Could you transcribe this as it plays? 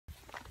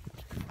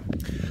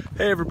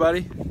Hey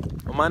everybody,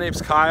 well, my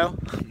name's Kyle,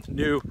 I'm the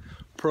new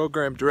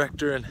program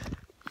director, and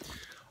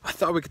I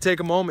thought we could take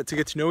a moment to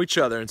get to know each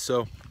other, and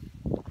so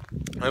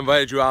I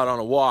invited you out on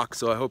a walk,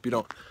 so I hope you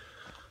don't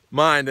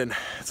mind. And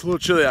it's a little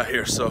chilly out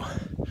here, so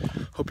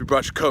hope you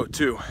brought your coat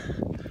too.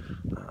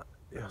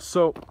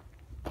 So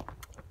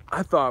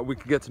I thought we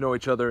could get to know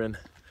each other in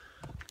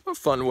a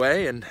fun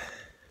way, and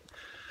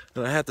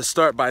I had to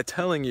start by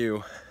telling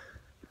you,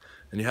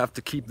 and you have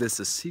to keep this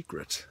a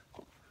secret,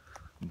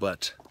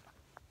 but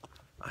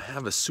I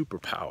have a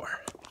superpower.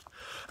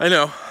 I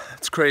know,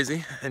 it's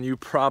crazy, and you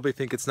probably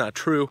think it's not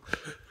true,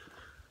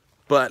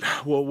 but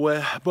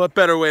what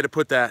better way to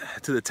put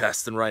that to the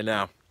test than right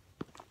now?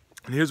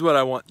 And here's what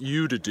I want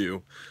you to do.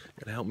 You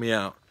gotta help me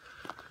out.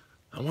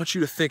 I want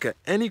you to think of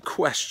any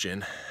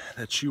question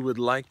that you would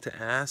like to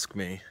ask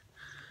me,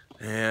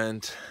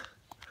 and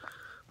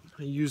I'm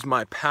gonna use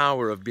my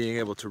power of being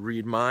able to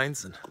read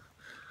minds, and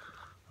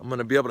I'm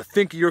gonna be able to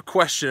think of your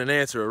question and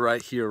answer it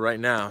right here, right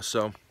now.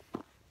 So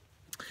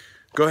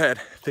go ahead,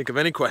 think of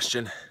any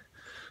question.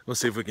 We'll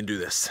see if we can do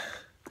this.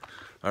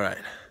 All right,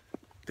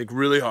 think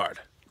really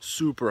hard,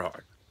 super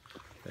hard.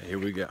 Okay, here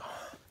we go.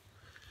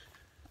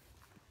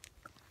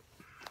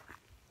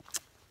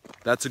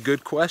 That's a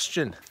good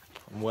question.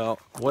 Well,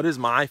 what is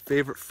my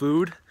favorite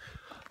food?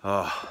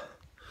 Oh,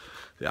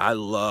 yeah, I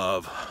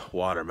love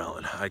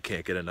watermelon. I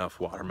can't get enough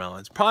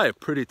watermelon. It's probably a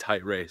pretty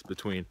tight race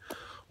between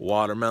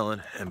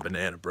watermelon and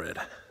banana bread.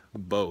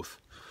 Both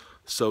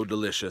so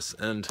delicious.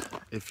 And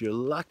if you're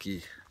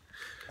lucky,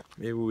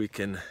 maybe we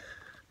can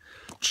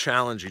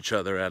challenge each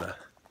other at a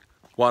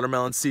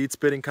watermelon seed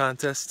spitting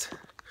contest.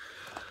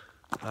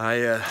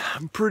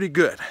 I'm pretty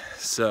good,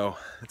 so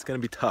it's gonna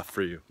be tough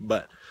for you,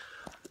 but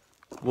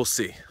we'll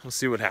see. We'll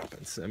see what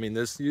happens. I mean,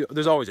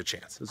 there's always a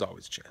chance. There's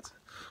always a chance.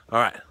 All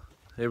right,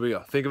 here we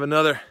go. Think of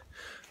another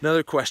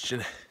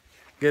question.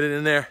 Get it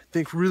in there.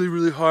 Think really,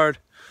 really hard.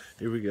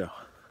 Here we go.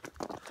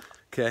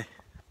 Okay.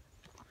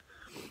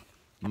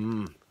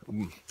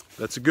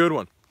 That's a good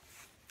one.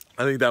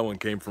 I think that one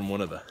came from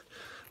one of the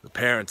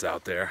parents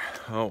out there.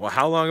 Oh, well,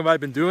 how long have I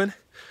been doing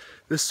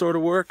this sort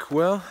of work?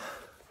 Well,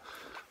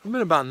 I've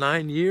been about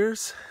 9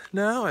 years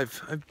now.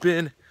 I've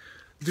been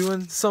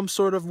doing some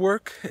sort of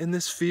work in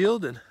this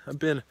field, and I've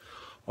been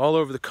all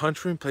over the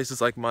country in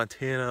places like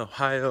Montana,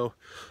 Ohio,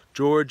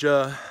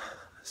 Georgia.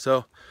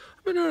 So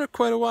I've been doing it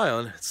quite a while,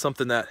 and it's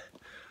something that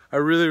I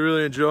really,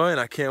 really enjoy, and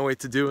I can't wait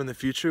to do in the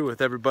future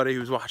with everybody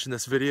who's watching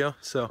this video.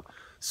 So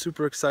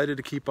super excited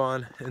to keep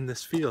on in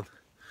this field.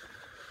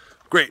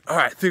 Great. All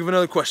right, think of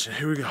another question.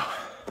 Here we go.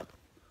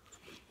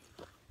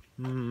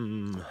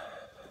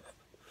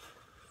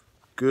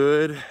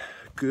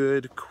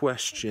 Good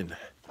question.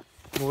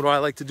 What do I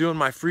like to do in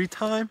my free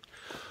time?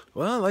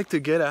 Well, I like to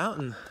get out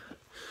and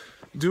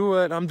do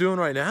what I'm doing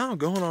right now,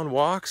 going on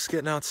walks,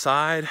 getting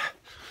outside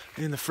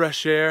in the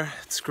fresh air.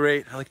 It's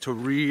great. I like to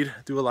read,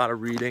 do a lot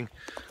of reading.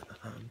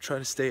 Try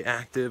to stay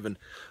active, and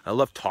I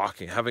love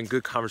talking, having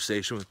good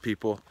conversation with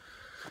people.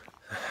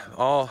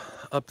 All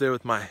up there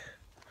with my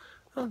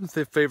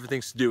favorite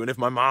things to do. And if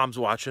my mom's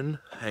watching,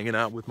 hanging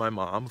out with my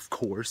mom, of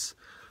course.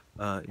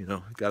 You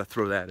know, gotta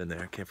throw that in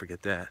there. Can't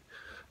forget that.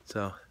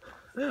 So,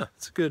 yeah,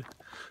 it's a good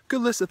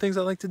list of things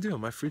I like to do in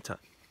my free time.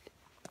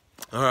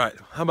 All right,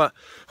 how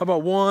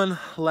about one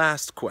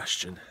last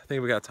question? I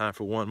think we got time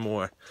for one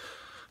more.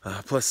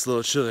 Plus, it's a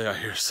little chilly out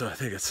here, so I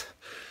think it's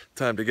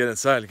time to get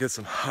inside and get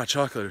some hot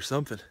chocolate or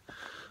something.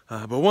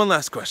 But one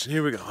last question.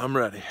 Here we go. I'm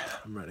ready.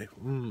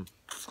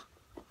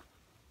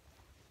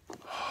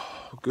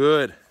 Oh,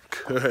 good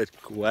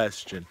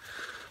question.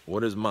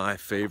 What is my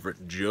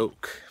favorite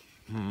joke?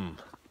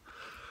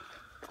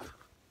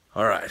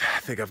 All right, I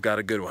think I've got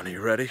a good one. Are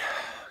you ready?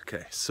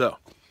 Okay, so,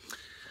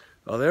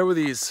 well, there were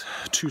these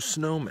two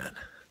snowmen,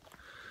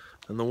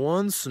 and the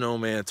one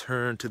snowman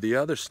turned to the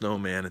other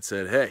snowman and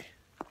said, "Hey,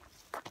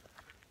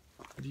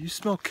 do you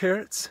smell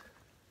carrots?"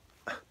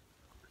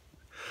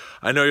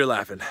 I know you're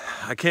laughing.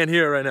 I can't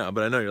hear it right now,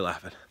 but I know you're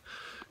laughing,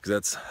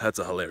 because that's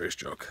a hilarious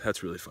joke.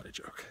 That's a really funny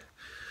joke.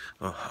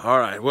 All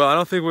right, well, I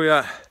don't think we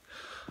got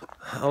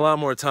a lot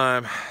more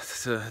time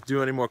to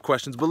do any more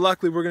questions, but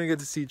luckily we're gonna get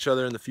to see each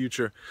other in the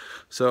future.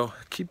 So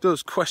keep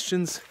those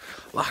questions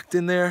locked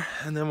in there,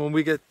 and then when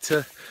we get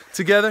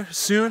together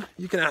soon,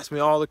 you can ask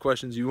me all the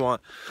questions you want,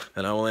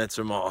 and I will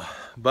answer them all.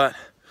 But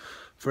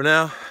for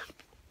now,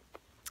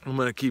 I'm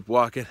gonna keep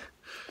walking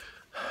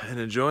and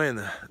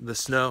enjoying the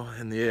snow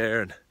and the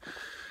air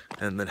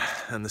and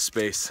the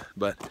space.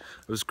 But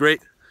it was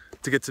great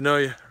to get to know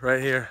you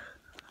right here,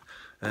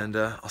 and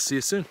I'll see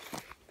you soon.